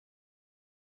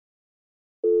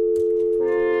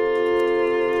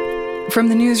From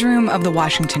the newsroom of The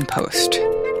Washington Post.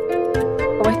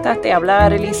 ¿Cómo estás? Te habla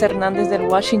Arelisa Hernández del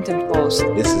Washington Post.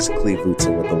 This is Cleve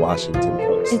Rutzer with The Washington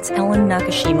Post. It's Ellen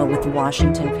Nakashima with The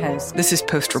Washington Post. This is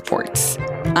Post Reports.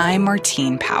 I'm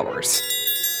Martine Powers.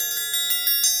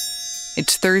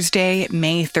 It's Thursday,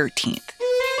 May 13th.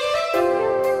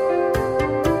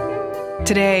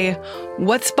 Today,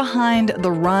 what's behind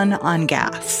the run on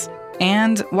gas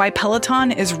and why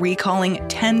Peloton is recalling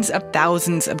tens of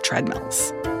thousands of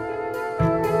treadmills.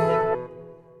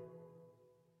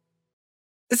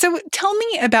 So tell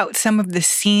me about some of the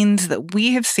scenes that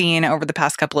we have seen over the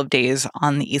past couple of days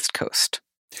on the East Coast.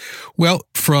 Well,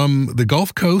 from the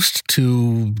Gulf Coast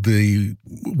to the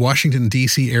Washington,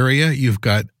 D.C. area, you've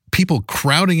got people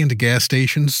crowding into gas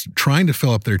stations, trying to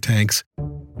fill up their tanks.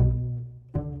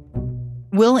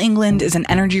 Will England is an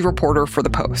energy reporter for The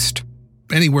Post.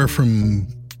 Anywhere from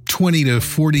 20 to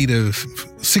 40 to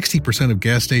 60% of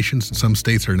gas stations in some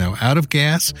states are now out of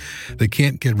gas. They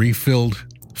can't get refilled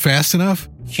fast enough.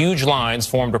 Huge lines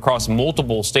formed across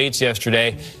multiple states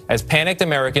yesterday as panicked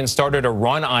Americans started a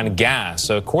run on gas.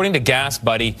 According to Gas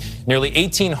Buddy, nearly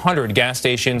 1,800 gas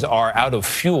stations are out of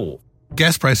fuel.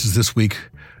 Gas prices this week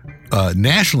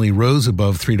nationally rose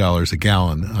above $3 a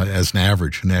gallon as an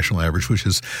average, a national average, which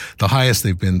is the highest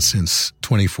they've been since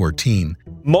 2014.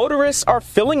 Motorists are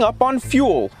filling up on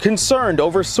fuel, concerned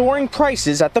over soaring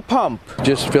prices at the pump.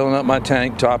 Just filling up my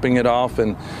tank, topping it off,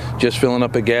 and just filling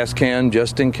up a gas can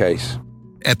just in case.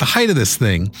 At the height of this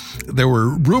thing, there were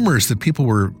rumors that people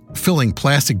were filling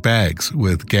plastic bags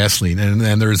with gasoline.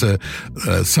 And there's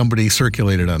somebody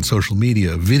circulated on social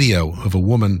media, a video of a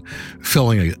woman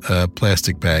filling a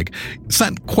plastic bag. It's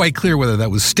not quite clear whether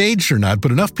that was staged or not, but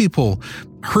enough people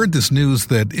heard this news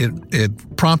that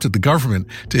it prompted the government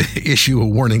to issue a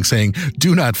warning saying,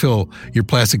 do not fill your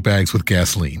plastic bags with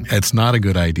gasoline. It's not a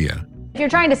good idea. If you're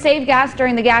trying to save gas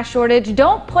during the gas shortage,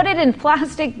 don't put it in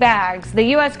plastic bags. The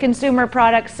U.S. Consumer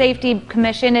Product Safety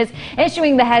Commission is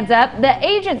issuing the heads up. The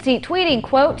agency tweeting,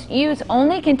 quote, use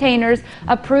only containers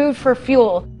approved for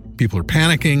fuel. People are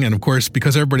panicking, and of course,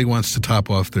 because everybody wants to top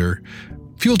off their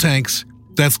fuel tanks,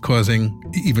 that's causing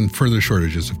even further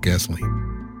shortages of gasoline.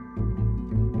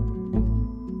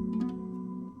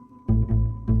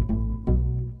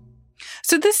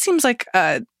 So this seems like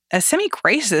a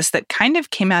semi-crisis that kind of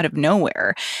came out of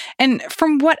nowhere. And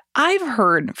from what I've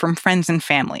heard from friends and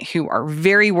family who are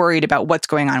very worried about what's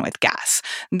going on with gas,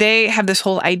 they have this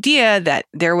whole idea that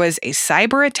there was a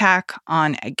cyber attack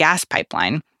on a gas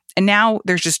pipeline, and now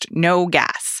there's just no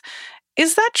gas.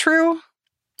 Is that true?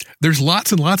 There's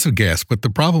lots and lots of gas, but the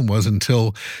problem was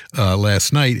until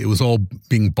last night, it was all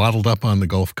being bottled up on the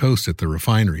Gulf Coast at the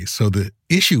refineries. So the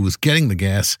issue was getting the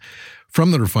gas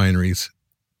from the refineries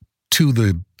to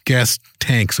the gas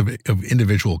tanks of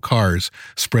individual cars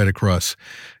spread across,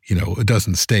 a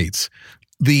dozen states.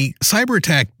 The cyber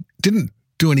attack didn't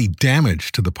do any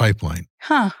damage to the pipeline.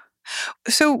 Huh.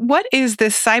 So what is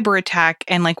this cyber attack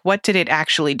and what did it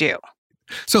actually do?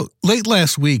 So late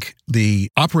last week,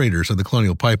 the operators of the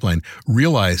Colonial Pipeline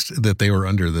realized that they were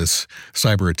under this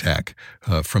cyber attack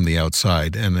from the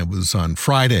outside. And it was on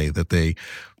Friday that they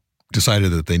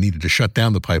decided that they needed to shut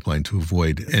down the pipeline to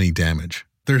avoid any damage.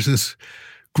 There's this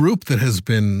group that has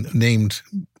been named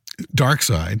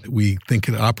DarkSide. We think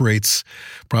it operates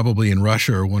probably in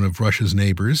Russia or one of Russia's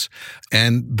neighbors.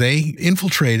 And they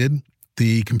infiltrated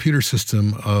the computer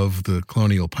system of the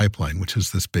Colonial Pipeline, which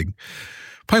is this big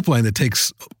pipeline that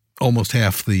takes almost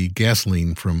half the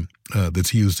gasoline from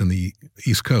that's used in the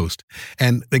East Coast.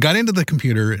 And they got into the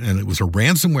computer, and it was a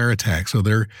ransomware attack. So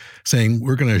they're saying,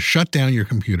 we're going to shut down your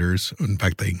computers. In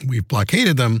fact, we've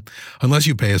blockaded them unless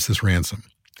you pay us this ransom.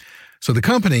 So the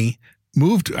company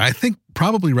moved, I think,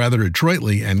 probably rather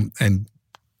adroitly and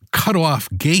cut off,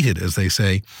 gated, as they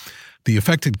say, the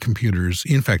infected computers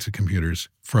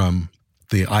from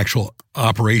the actual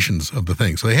operations of the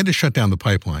thing. So they had to shut down the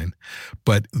pipeline,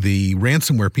 but the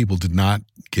ransomware people did not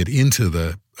get into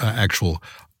the actual,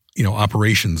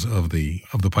 operations of the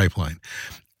pipeline.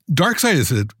 DarkSide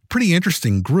is a pretty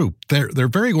interesting group. They're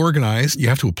very organized. You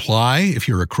have to apply if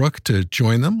you're a crook to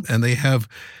join them, and they have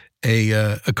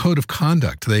a code of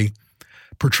conduct. They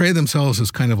portray themselves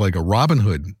as kind of like a Robin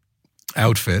Hood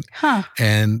outfit,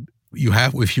 and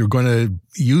if you're going to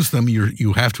use them,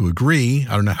 you have to agree.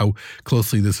 I don't know how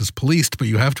closely this is policed, but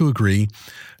you have to agree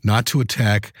not to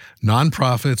attack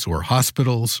nonprofits or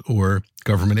hospitals or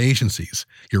government agencies.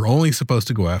 You're only supposed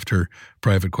to go after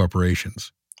private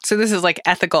corporations. So this is like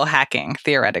ethical hacking,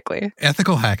 theoretically.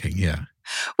 Ethical hacking, yeah.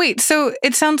 Wait, so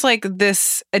it sounds like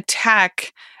this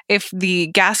attack if the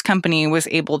gas company was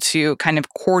able to kind of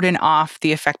cordon off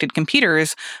the affected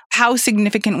computers, how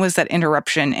significant was that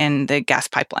interruption in the gas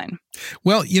pipeline?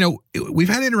 Well, we've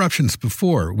had interruptions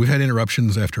before. We've had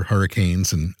interruptions after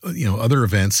hurricanes and, other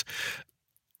events.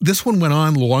 This one went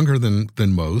on longer than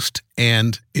most,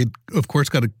 and it, of course,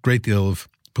 got a great deal of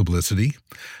publicity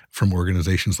from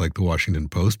organizations like the Washington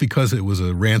Post because it was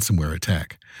a ransomware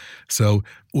attack. So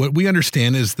what we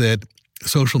understand is that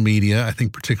social media, I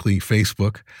think particularly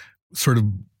Facebook, sort of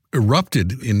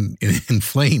erupted in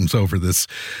flames over this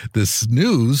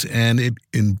news, and it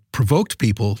provoked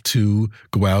people to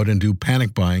go out and do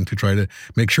panic buying to try to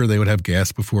make sure they would have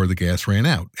gas before the gas ran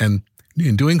out. And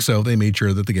in doing so, they made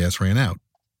sure that the gas ran out.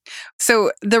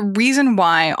 So the reason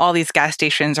why all these gas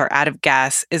stations are out of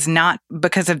gas is not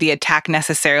because of the attack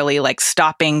necessarily, like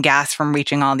stopping gas from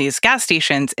reaching all these gas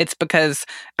stations. It's because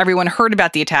everyone heard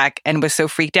about the attack and was so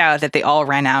freaked out that they all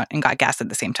ran out and got gas at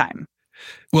the same time.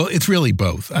 Well, it's really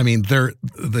both. I mean,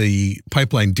 the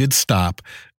pipeline did stop.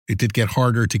 It did get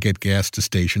harder to get gas to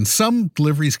stations. Some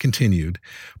deliveries continued,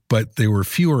 but they were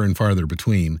fewer and farther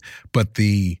between. But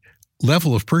the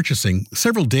level of purchasing,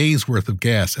 several days worth of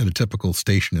gas at a typical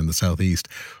station in the Southeast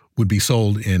would be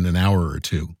sold in an hour or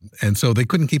two. And so they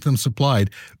couldn't keep them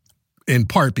supplied, in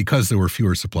part because there were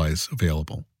fewer supplies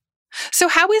available. So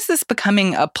how is this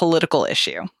becoming a political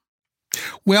issue?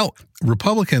 Well,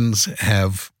 Republicans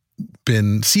have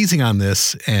been seizing on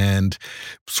this and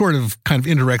sort of kind of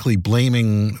indirectly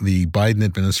blaming the Biden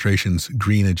administration's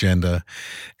green agenda.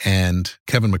 And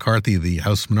Kevin McCarthy, the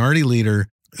House Minority Leader,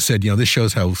 said, this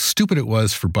shows how stupid it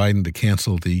was for Biden to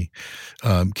cancel the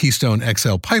Keystone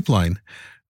XL pipeline.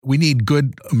 We need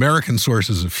good American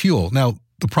sources of fuel. Now,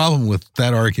 the problem with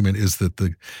that argument is that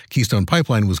the Keystone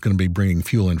pipeline was going to be bringing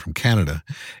fuel in from Canada,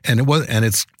 and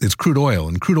it's crude oil,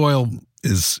 and crude oil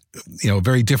is a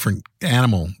very different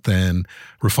animal than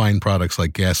refined products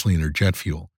like gasoline or jet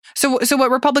fuel. So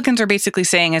what Republicans are basically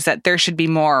saying is that there should be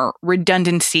more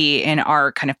redundancy in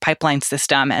our kind of pipeline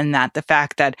system, and that the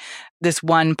fact that this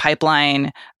one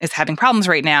pipeline is having problems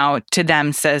right now, to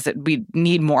them, says that we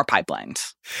need more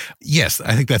pipelines. Yes,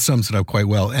 I think that sums it up quite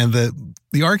well. And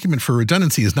the argument for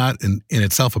redundancy is not in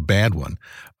itself a bad one,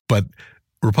 but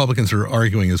Republicans are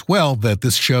arguing as well that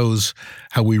this shows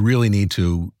how we really need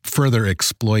to further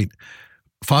exploit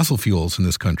fossil fuels in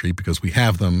this country because we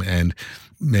have them, and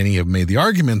many have made the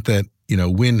argument that,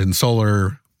 wind and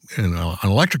solar and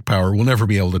electric power will never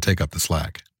be able to take up the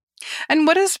slack. And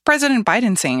what is President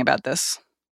Biden saying about this?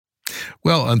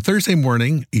 Well, on Thursday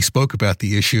morning, he spoke about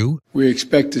the issue. We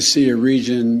expect to see a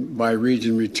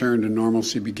region-by-region return to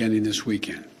normalcy beginning this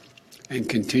weekend and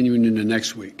continuing into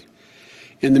next week.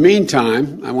 In the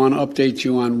meantime, I want to update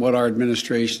you on what our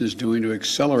administration is doing to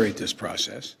accelerate this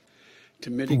process.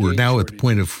 We're now at the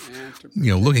point of,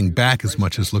 looking back as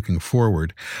much as looking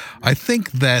forward. I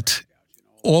think that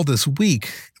all this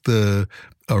week, the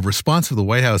response of the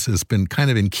White House has been kind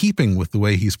of in keeping with the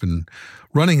way he's been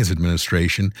running his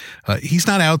administration. He's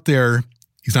not out there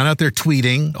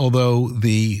tweeting, although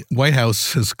the White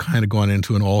House has kind of gone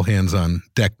into an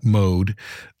all-hands-on-deck mode.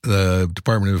 The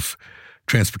Department of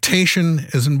Transportation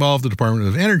is involved, the Department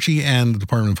of Energy, and the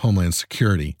Department of Homeland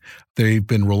Security. They've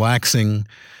been relaxing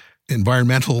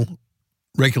environmental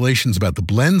regulations about the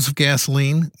blends of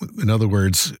gasoline. In other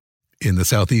words, in the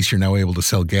Southeast, you're now able to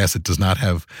sell gas that does not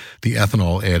have the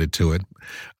ethanol added to it.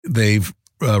 They've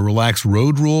relaxed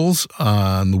road rules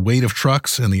on the weight of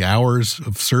trucks and the hours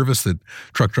of service that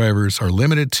truck drivers are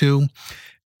limited to,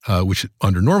 which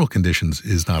under normal conditions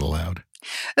is not allowed.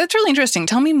 That's really interesting.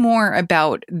 Tell me more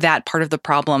about that part of the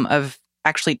problem of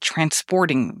actually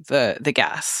transporting the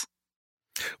gas.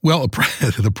 Well,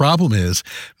 the problem is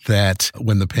that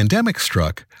when the pandemic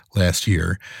struck last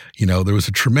year, there was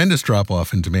a tremendous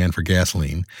drop-off in demand for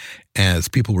gasoline as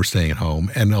people were staying at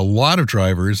home. And a lot of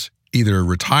drivers either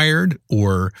retired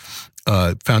or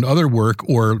found other work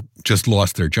or just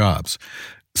lost their jobs.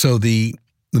 So the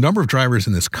number of drivers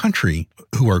in this country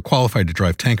who are qualified to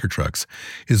drive tanker trucks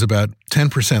is about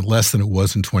 10% less than it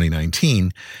was in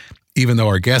 2019, even though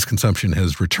our gas consumption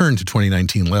has returned to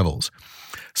 2019 levels.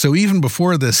 So even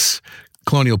before this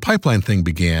Colonial Pipeline thing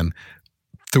began,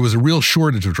 there was a real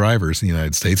shortage of drivers in the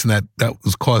United States, and that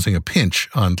was causing a pinch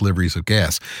on deliveries of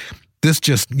gas. This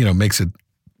just, makes it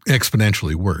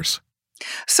exponentially worse.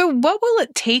 So what will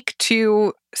it take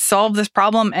to solve this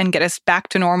problem and get us back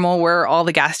to normal where all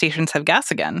the gas stations have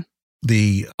gas again?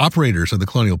 The operators of the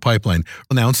Colonial Pipeline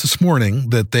announced this morning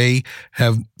that they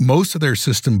have most of their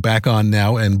system back on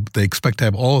now, and they expect to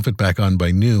have all of it back on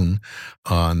by noon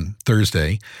on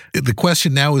Thursday. The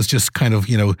question now is just kind of,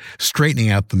 straightening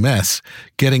out the mess,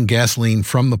 getting gasoline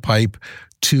from the pipe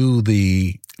to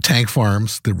the tank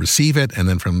farms that receive it, and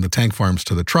then from the tank farms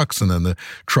to the trucks, and then the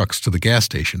trucks to the gas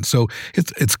station. So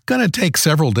it's going to take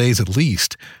several days at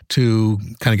least to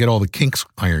kind of get all the kinks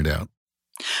ironed out.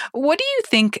 What do you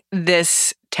think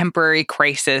this temporary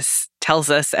crisis tells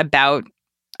us about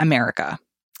America?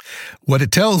 What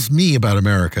it tells me about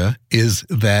America is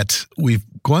that we've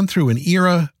gone through an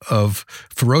era of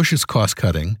ferocious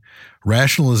cost-cutting,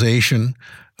 rationalization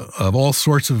of all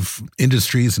sorts of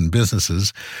industries and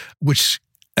businesses, which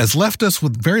has left us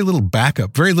with very little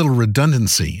backup, very little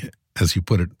redundancy, as you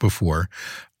put it before.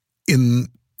 In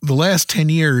the last 10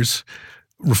 years,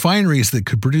 refineries that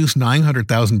could produce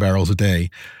 900,000 barrels a day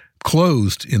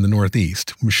closed in the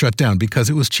Northeast, were shut down because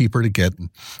it was cheaper to get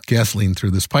gasoline through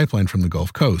this pipeline from the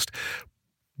Gulf Coast.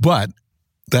 But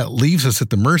that leaves us at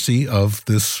the mercy of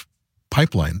this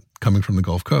pipeline coming from the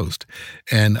Gulf Coast.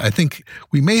 And I think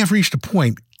we may have reached a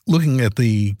point, looking at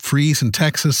the freeze in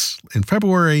Texas in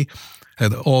February,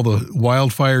 at all the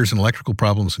wildfires and electrical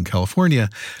problems in California,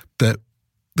 that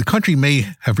the country may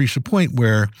have reached a point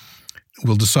where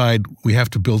we'll decide we have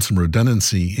to build some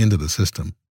redundancy into the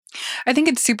system. I think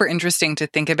it's super interesting to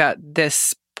think about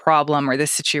this problem or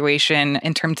this situation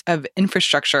in terms of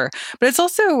infrastructure, but it's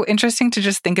also interesting to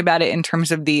just think about it in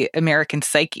terms of the American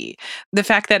psyche. The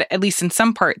fact that, at least in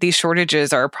some part, these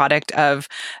shortages are a product of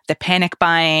the panic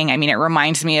buying. I mean, it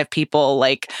reminds me of people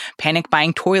like panic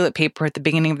buying toilet paper at the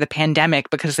beginning of the pandemic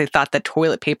because they thought that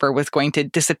toilet paper was going to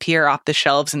disappear off the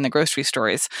shelves in the grocery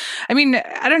stores. I mean,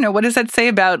 I don't know. What does that say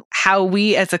about how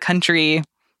we as a country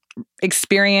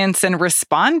experience and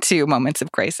respond to moments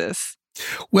of crisis?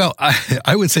 Well,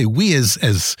 I would say we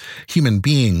as human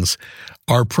beings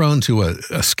are prone to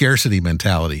a scarcity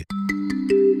mentality.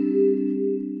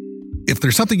 If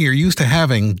there's something you're used to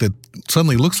having that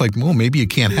suddenly looks like, well, maybe you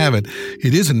can't have it,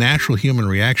 it is a natural human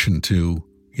reaction to,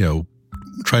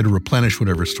 try to replenish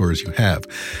whatever stores you have.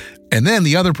 And then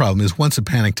the other problem is once a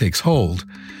panic takes hold,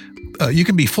 you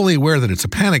can be fully aware that it's a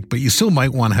panic, but you still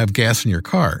might want to have gas in your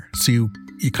car. So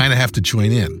you kind of have to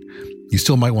join in. You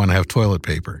still might want to have toilet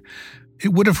paper.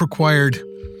 It would have required,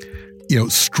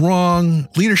 strong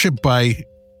leadership by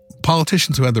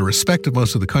politicians who had the respect of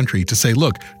most of the country to say,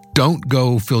 look, don't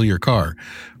go fill your car.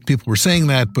 People were saying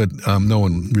that, but no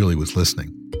one really was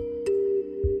listening.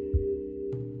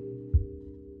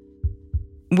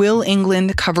 Will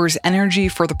England covers energy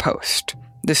for the Post.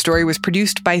 The story was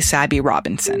produced by Sabby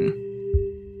Robinson.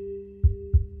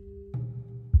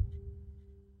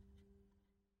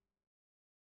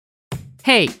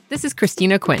 Hey, this is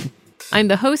Christina Quinn. I'm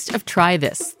the host of Try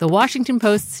This, the Washington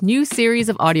Post's new series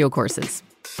of audio courses.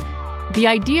 The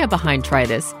idea behind Try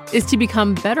This is to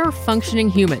become better functioning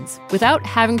humans without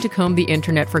having to comb the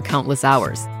internet for countless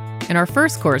hours. In our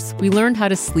first course, we learned how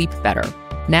to sleep better.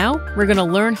 Now, we're going to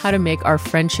learn how to make our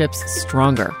friendships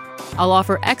stronger. I'll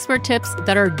offer expert tips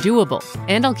that are doable,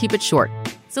 and I'll keep it short.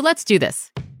 So let's do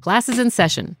this. Class is in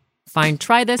session. Find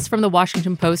Try This from the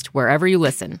Washington Post wherever you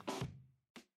listen.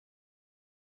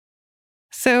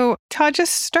 So, Todd,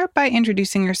 just start by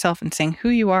introducing yourself and saying who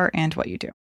you are and what you do.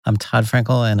 I'm Todd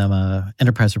Frankel, and I'm an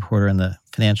enterprise reporter in the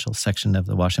financial section of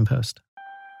the Washington Post.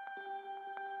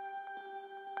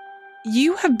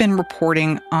 You have been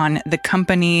reporting on the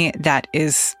company that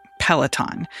is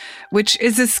Peloton, which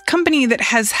is this company that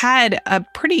has had a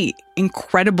pretty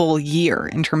incredible year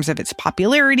in terms of its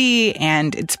popularity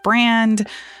and its brand.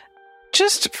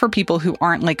 Just for people who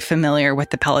aren't familiar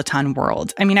with the Peloton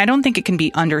world, I mean, I don't think it can be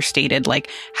understated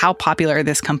how popular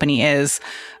this company is.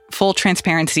 Full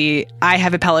transparency, I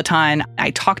have a Peloton.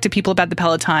 I talk to people about the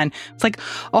Peloton. It's like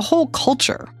a whole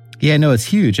culture. Yeah, no, it's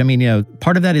huge. I mean,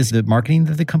 part of that is the marketing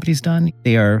that the company's done.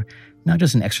 They are not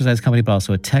just an exercise company, but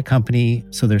also a tech company.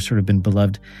 So they're sort of been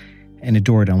beloved and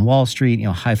adored on Wall Street,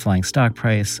 high-flying stock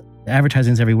price.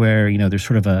 Advertising's everywhere. There's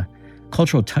sort of a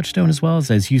cultural touchstone as well.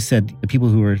 As you said, the people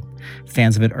who are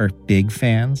fans of it are big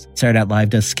fans. Saturday Night Live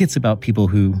does skits about people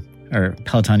who are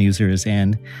Peloton users,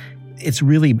 and it's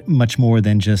really much more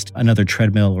than just another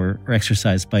treadmill or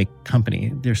exercise bike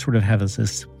company. They sort of have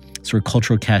this sort of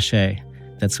cultural cachet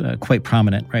that's quite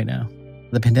prominent right now.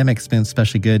 The pandemic has been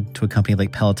especially good to a company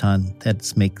like Peloton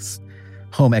that makes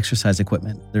home exercise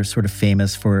equipment. They're sort of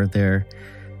famous for their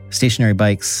stationary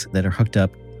bikes that are hooked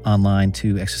up online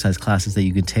to exercise classes that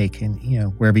you can take in,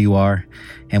 wherever you are.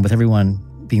 And with everyone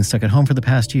being stuck at home for the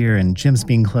past year and gyms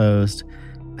being closed,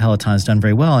 Peloton's done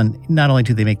very well. And not only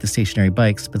do they make the stationary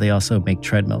bikes, but they also make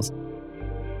treadmills.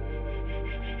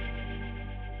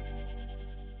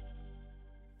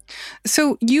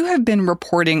 So you have been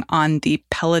reporting on the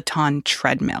Peloton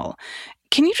treadmill.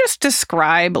 Can you just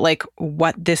describe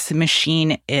what this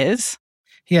machine is?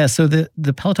 Yeah, so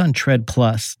the Peloton Tread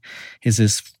Plus is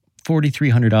this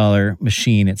 $4,300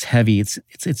 machine. It's heavy. It's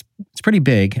pretty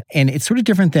big, and it's sort of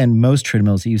different than most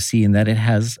treadmills that you see in that it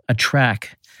has a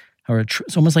track, or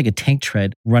it's almost like a tank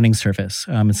tread running surface.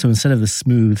 And so instead of the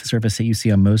smooth surface that you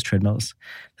see on most treadmills,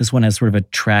 this one has sort of a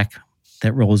track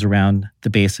that rolls around the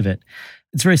base of it.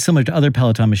 It's very similar to other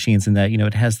Peloton machines in that,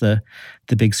 it has the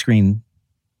big screen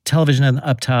television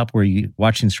up top where you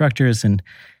watch instructors, and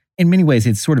in many ways,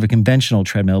 it's sort of a conventional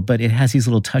treadmill, but it has these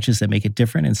little touches that make it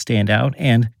different and stand out.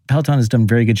 And Peloton has done a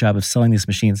very good job of selling these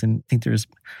machines. And I think there's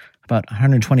about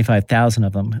 125,000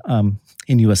 of them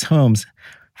in U.S. homes,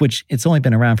 which it's only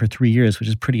been around for 3 years, which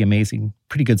is pretty amazing,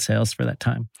 pretty good sales for that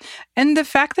time. And the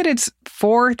fact that it's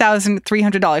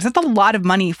 $4,300, that's a lot of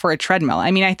money for a treadmill. I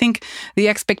mean, I think the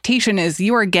expectation is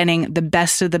you are getting the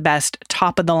best of the best,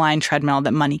 top-of-the-line treadmill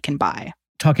that money can buy.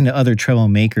 Talking to other treadmill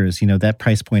makers, that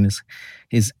price point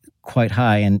is quite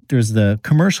high. And there's the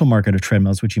commercial market of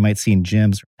treadmills, which you might see in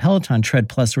gyms. Peloton Tread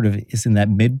Plus sort of is in that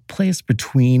mid place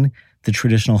between the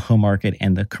traditional home market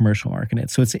and the commercial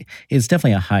market. So it's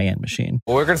definitely a high-end machine.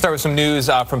 Well, we're going to start with some news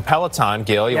from Peloton.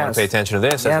 Gail, you want to pay attention to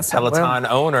this. As a Peloton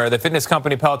owner, the fitness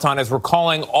company Peloton is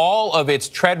recalling all of its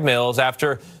treadmills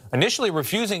after initially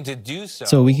refusing to do so.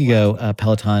 So a week ago,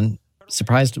 Peloton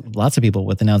surprised lots of people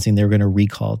with announcing they were going to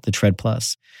recall the Tread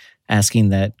Plus, asking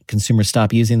that consumers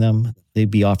stop using them. They'd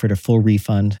be offered a full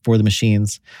refund for the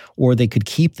machines, or they could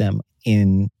keep them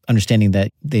in understanding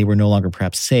that they were no longer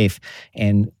perhaps safe,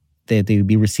 and that they would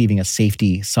be receiving a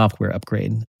safety software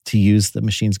upgrade to use the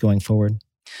machines going forward.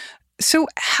 So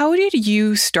how did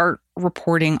you start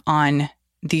reporting on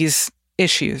these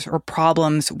issues or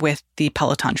problems with the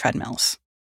Peloton treadmills?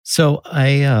 So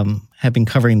I have been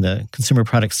covering the Consumer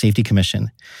Product Safety Commission,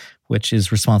 which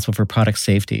is responsible for product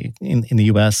safety in the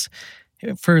U.S.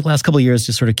 for the last couple of years,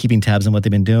 just sort of keeping tabs on what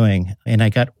they've been doing. And I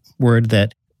got word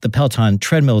that the Peloton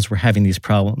treadmills were having these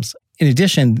problems. In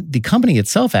addition, the company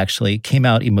itself actually came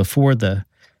out even before this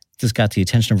got the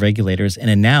attention of regulators and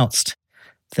announced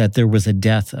that there was a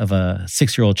death of a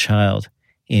 6-year-old child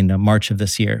in March of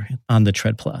this year on the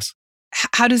Tread Plus.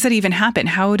 How does that even happen?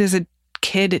 How does a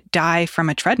kid die from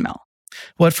a treadmill?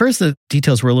 Well, at first, the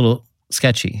details were a little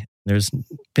sketchy. There's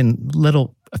been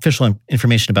little official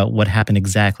information about what happened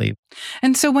exactly.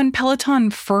 And so when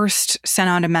Peloton first sent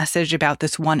out a message about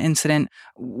this one incident,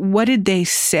 what did they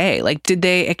say? Like, did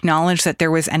they acknowledge that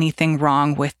there was anything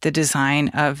wrong with the design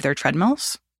of their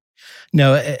treadmills?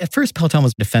 No, at first Peloton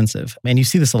was defensive. And you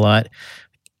see this a lot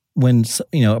when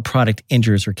a product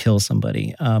injures or kills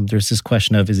somebody. There's this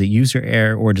question of, is it user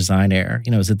error or design error?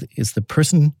 Is the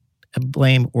person to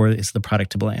blame or is the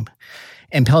product to blame?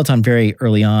 And Peloton very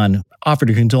early on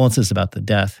offered condolences about the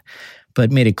death,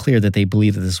 but made it clear that they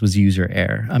believe that this was user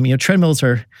error. Treadmills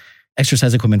are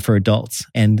exercise equipment for adults,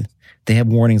 and they have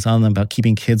warnings on them about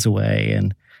keeping kids away.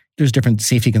 And there's different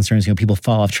safety concerns. People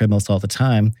fall off treadmills all the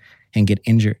time and get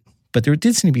injured. But there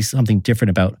did seem to be something different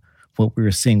about what we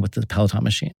were seeing with the Peloton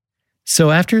machine.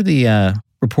 So after the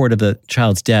report of the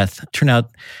child's death, it turned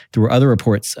out there were other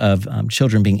reports of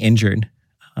children being injured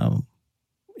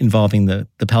involving the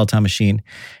Peloton machine.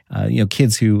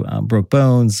 Kids who broke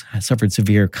bones, suffered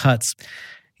severe cuts.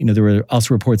 There were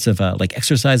also reports of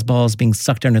exercise balls being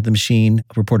sucked under the machine,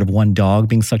 a report of one dog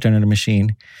being sucked under the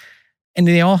machine. And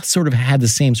they all sort of had the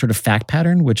same sort of fact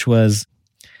pattern, which was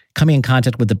coming in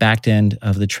contact with the back end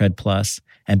of the Tread Plus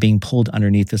and being pulled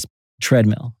underneath this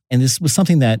treadmill. And this was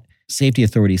something that safety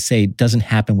authorities say doesn't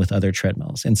happen with other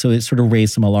treadmills. And so it sort of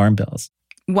raised some alarm bells.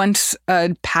 Once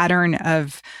a pattern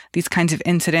of these kinds of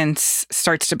incidents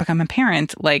starts to become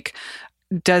apparent,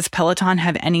 does Peloton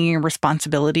have any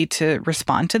responsibility to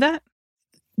respond to that?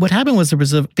 What happened was there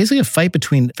was basically a fight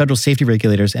between federal safety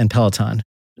regulators and Peloton.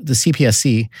 The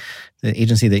CPSC, the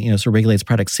agency that sort of regulates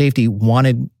product safety,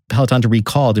 wanted Peloton to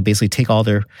recall, to basically take all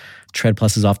their Tread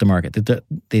Pluses off the market.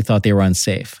 They thought they were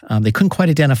unsafe. They couldn't quite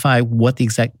identify what the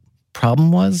exact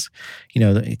problem was.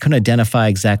 They couldn't identify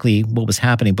exactly what was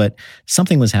happening, but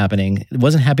something was happening. It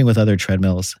wasn't happening with other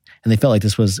treadmills, and they felt like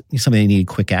this was something they needed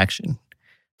quick action.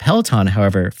 Peloton,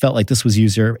 however, felt like this was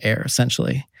user error,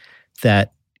 essentially,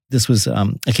 that this was a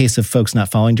case of folks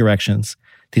not following directions.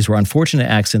 These were unfortunate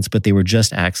accidents, but they were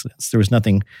just accidents. There was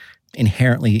nothing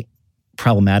inherently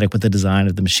problematic with the design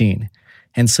of the machine.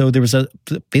 And so there was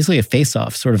basically a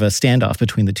face-off, sort of a standoff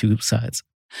between the two sides.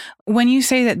 When you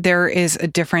say that there is a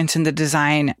difference in the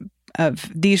design of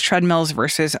these treadmills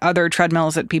versus other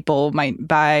treadmills that people might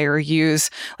buy or use,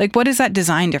 what is that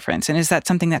design difference? And is that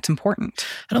something that's important?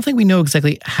 I don't think we know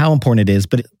exactly how important it is,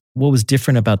 but what was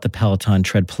different about the Peloton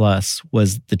Tread Plus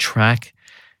was the track,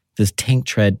 this tank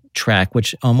tread track,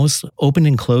 which almost opens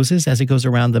and closes as it goes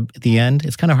around the end.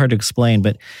 It's kind of hard to explain,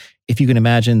 but if you can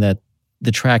imagine that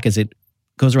the track as it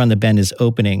goes around the bend is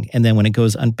opening, and then when it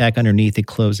goes back underneath, it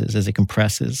closes as it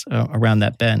compresses around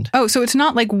that bend. Oh, so it's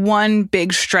not like one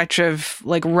big stretch of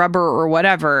like rubber or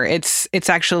whatever. It's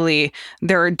actually,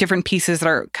 there are different pieces that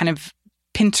are kind of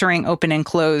pincering open and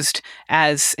closed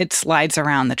as it slides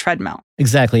around the treadmill.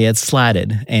 Exactly. It's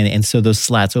slatted. And so those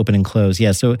slats open and close.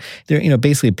 Yeah. So they're,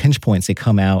 basically pinch points that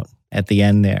come out at the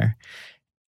end there.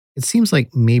 It seems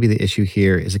like maybe the issue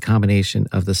here is a combination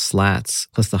of the slats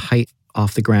plus the height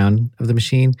off the ground of the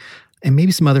machine, and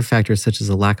maybe some other factors such as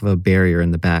a lack of a barrier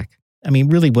in the back. I mean,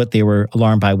 really what they were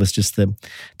alarmed by was just the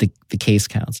case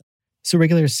counts. So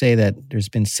regulators say that there's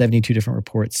been 72 different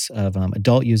reports of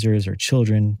adult users or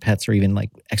children, pets, or even like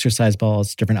exercise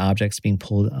balls, different objects being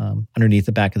pulled underneath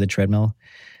the back of the treadmill.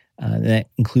 That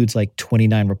includes like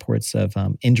 29 reports of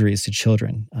injuries to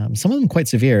children, some of them quite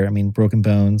severe. I mean, broken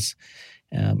bones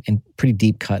and pretty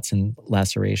deep cuts and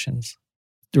lacerations.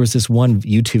 There was this one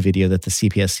YouTube video that the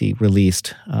CPSC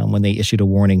released when they issued a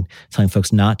warning telling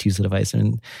folks not to use the device.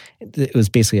 And it was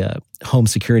basically a home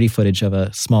security footage of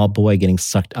a small boy getting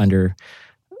sucked under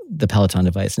the Peloton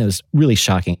device. And it was really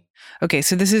shocking. Okay,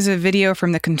 so this is a video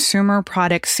from the Consumer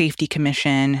Product Safety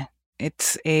Commission.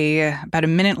 It's about a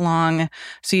minute long.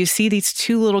 So you see these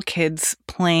two little kids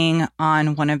playing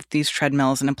on one of these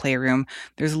treadmills in a playroom.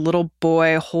 There's a little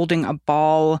boy holding a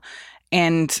ball,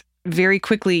 and very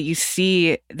quickly, you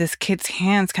see this kid's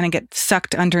hands kind of get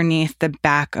sucked underneath the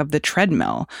back of the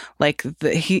treadmill. Like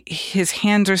his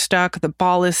hands are stuck, the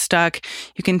ball is stuck.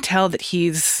 You can tell that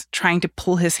he's trying to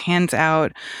pull his hands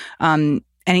out. And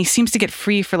he seems to get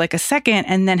free for like a second,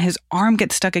 and then his arm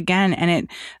gets stuck again. And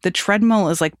the treadmill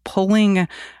is like pulling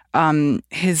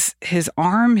his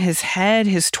arm, his head,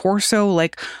 his torso,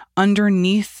 like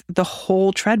underneath the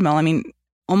whole treadmill. I mean,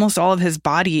 almost all of his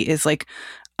body is like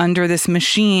under this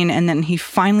machine, and then he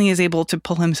finally is able to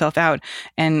pull himself out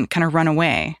and kind of run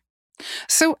away.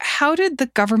 So how did the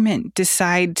government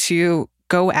decide to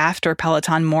go after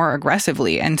Peloton more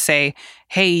aggressively and say,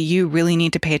 hey, you really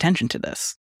need to pay attention to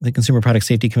this? The Consumer Product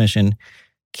Safety Commission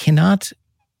cannot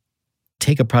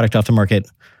take a product off the market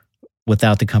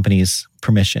without the company's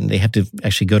permission. They have to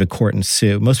actually go to court and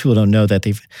sue. Most people don't know that.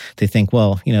 They think,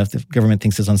 well, if the government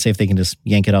thinks it's unsafe, they can just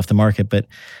yank it off the market. But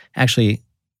actually,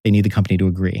 they need the company to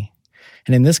agree.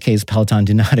 And in this case, Peloton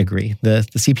did not agree. The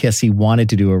CPSC wanted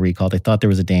to do a recall. They thought there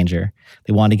was a danger.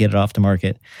 They wanted to get it off the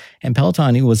market. And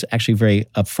Peloton was actually very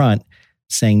upfront,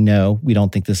 saying, no, we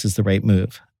don't think this is the right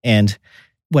move. And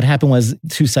what happened was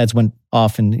two sides went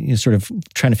off and sort of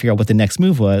trying to figure out what the next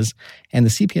move was. And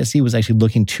the CPSC was actually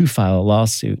looking to file a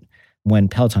lawsuit when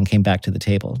Peloton came back to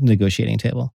the negotiating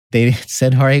table. They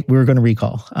said, all right, we're going to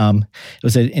recall. It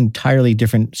was an entirely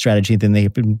different strategy than they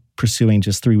had been pursuing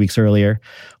just 3 weeks earlier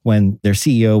when their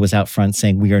CEO was out front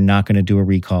saying, we are not going to do a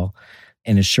recall,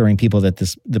 and assuring people that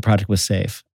the product was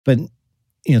safe. But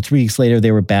 3 weeks later,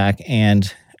 they were back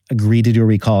and agreed to do a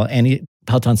recall. And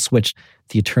Peloton switched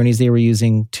the attorneys they were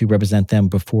using to represent them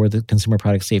before the Consumer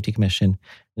Product Safety Commission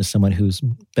as someone who's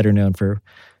better known for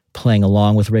playing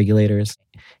along with regulators.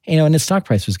 And its stock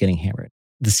price was getting hammered.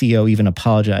 The CEO even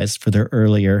apologized for their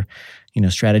earlier,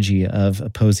 strategy of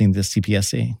opposing the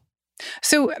CPSC.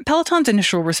 So Peloton's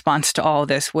initial response to all of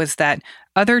this was that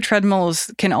other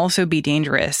treadmills can also be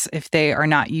dangerous if they are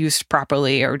not used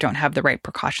properly or don't have the right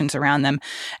precautions around them.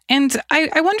 And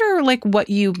I wonder, what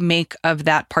you make of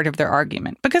that part of their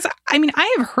argument. Because,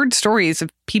 I have heard stories of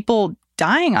people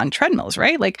dying on treadmills,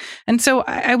 right? And so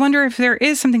I wonder if there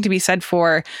is something to be said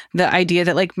for the idea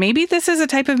that maybe this is a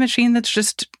type of machine that's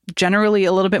just generally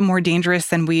a little bit more dangerous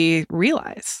than we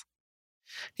realize.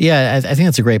 Yeah, I think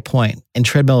that's a great point. And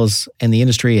treadmills in the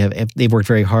industry they've worked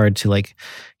very hard to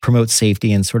promote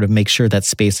safety and sort of make sure that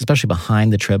space, especially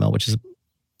behind the treadmill, which is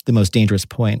the most dangerous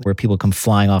point where people come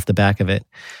flying off the back of it.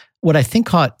 What I think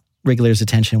caught regulators'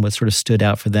 attention, what sort of stood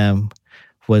out for them,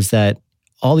 was that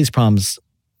all these problems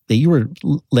that you were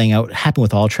laying out happen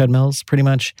with all treadmills pretty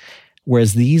much,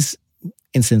 whereas these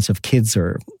incidents of kids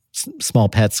or small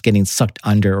pets getting sucked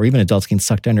under, or even adults getting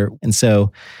sucked under. And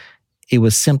so it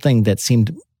was something that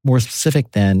seemed more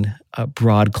specific than a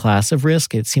broad class of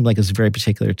risk. It seemed like it was very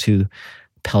particular to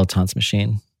Peloton's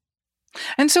machine.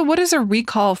 And so what does a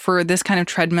recall for this kind of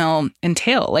treadmill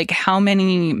entail? How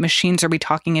many machines are we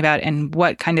talking about, and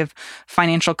what kind of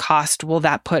financial cost will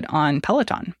that put on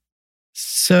Peloton?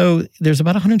 So there's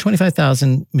about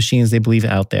 125,000 machines they believe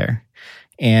out there,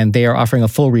 and they are offering a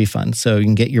full refund. So you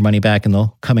can get your money back and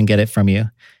they'll come and get it from you,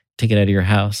 take it out of your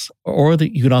house. Or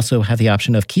you can also have the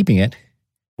option of keeping it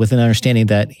with an understanding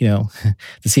that,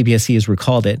 the CPSC has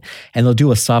recalled it, and they'll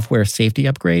do a software safety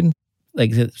upgrade.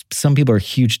 Some people are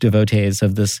huge devotees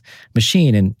of this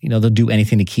machine, and, they'll do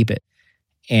anything to keep it.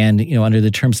 And, under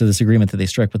the terms of this agreement that they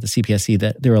struck with the CPSC,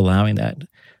 that they're allowing that.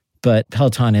 But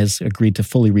Peloton has agreed to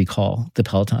fully recall the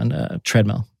Peloton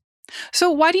treadmill.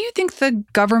 So why do you think the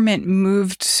government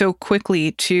moved so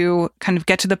quickly to kind of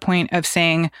get to the point of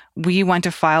saying, we want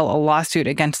to file a lawsuit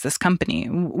against this company?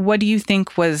 What do you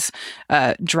think was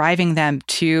driving them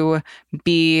to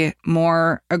be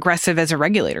more aggressive as a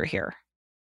regulator here?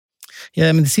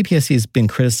 Yeah, the CPSC has been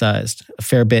criticized a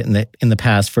fair bit in the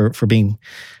past for being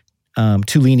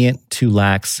too lenient, too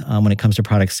lax when it comes to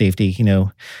product safety.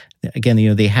 Again,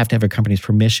 they have to have a company's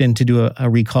permission to do a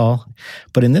recall.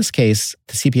 But in this case,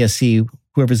 the CPSC,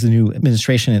 whoever's the new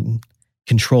administration,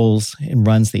 controls and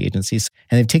runs the agencies.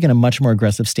 And they've taken a much more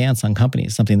aggressive stance on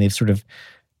companies, something they've sort of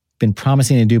been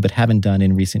promising to do but haven't done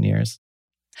in recent years.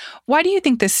 Why do you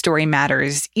think this story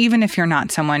matters, even if you're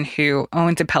not someone who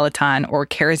owns a Peloton or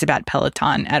cares about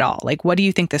Peloton at all? What do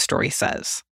you think this story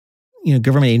says?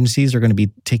 Government agencies are going to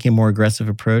be taking a more aggressive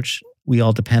approach. We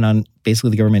all depend on basically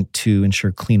the government to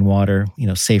ensure clean water,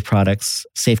 safe products,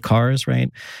 safe cars,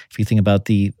 right? If you think about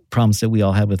the problems that we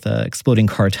all had with exploding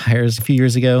car tires a few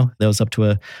years ago, that was up to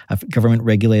a government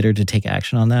regulator to take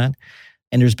action on that.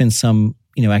 And there's been some,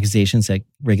 accusations that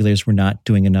regulators were not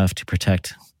doing enough to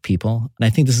protect people. And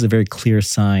I think this is a very clear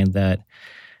sign that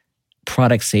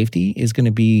product safety is going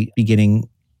to be getting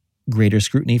greater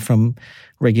scrutiny from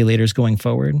regulators going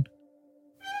forward.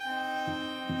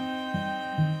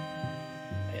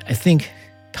 I think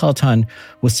Peloton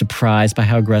was surprised by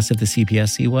how aggressive the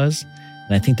CPSC was.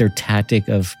 And I think their tactic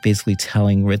of basically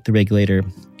telling the regulator,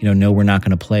 no, we're not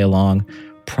going to play along,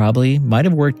 probably might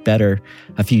have worked better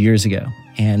a few years ago.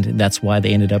 And that's why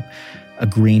they ended up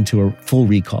agreeing to a full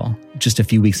recall just a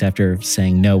few weeks after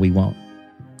saying, no, we won't.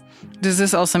 Does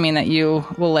this also mean that you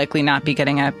will likely not be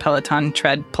getting a Peloton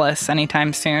Tread Plus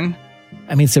anytime soon?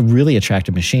 It's a really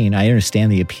attractive machine. I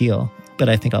understand the appeal, but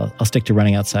I think I'll stick to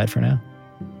running outside for now.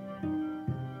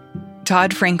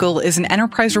 Todd Frankel is an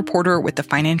enterprise reporter with the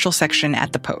financial section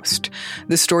at The Post.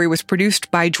 The story was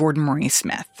produced by Jordan Marie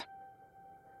Smith.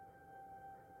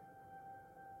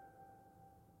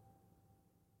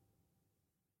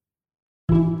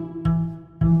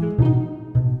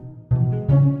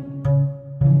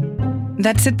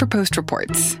 That's it for Post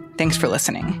Reports. Thanks for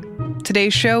listening.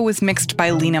 Today's show was mixed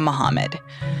by Lena Mohammed.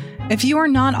 If you are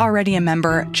not already a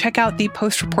member, check out the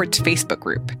Post Reports Facebook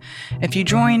group. If you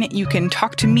join, you can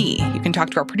talk to me, you can talk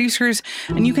to our producers,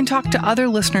 and you can talk to other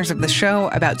listeners of the show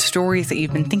about stories that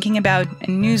you've been thinking about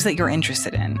and news that you're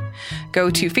interested in.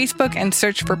 Go to Facebook and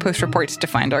search for Post Reports to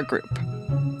find our group.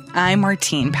 I'm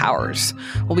Martine Powers.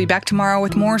 We'll be back tomorrow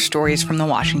with more stories from the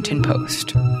Washington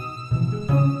Post.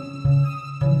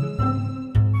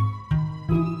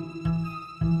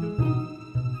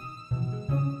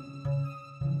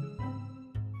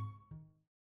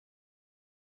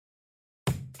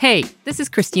 Hey, this is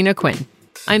Christina Quinn.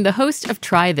 I'm the host of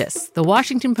Try This, the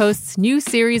Washington Post's new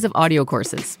series of audio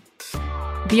courses.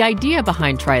 The idea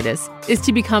behind Try This is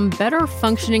to become better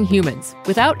functioning humans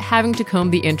without having to comb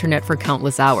the internet for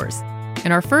countless hours.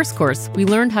 In our first course, we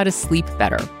learned how to sleep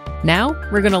better. Now,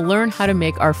 we're going to learn how to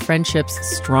make our friendships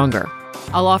stronger.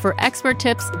 I'll offer expert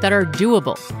tips that are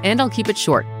doable, and I'll keep it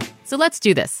short. So let's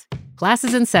do this. Class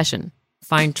is in session.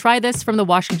 Find Try This from the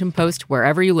Washington Post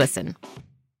wherever you listen.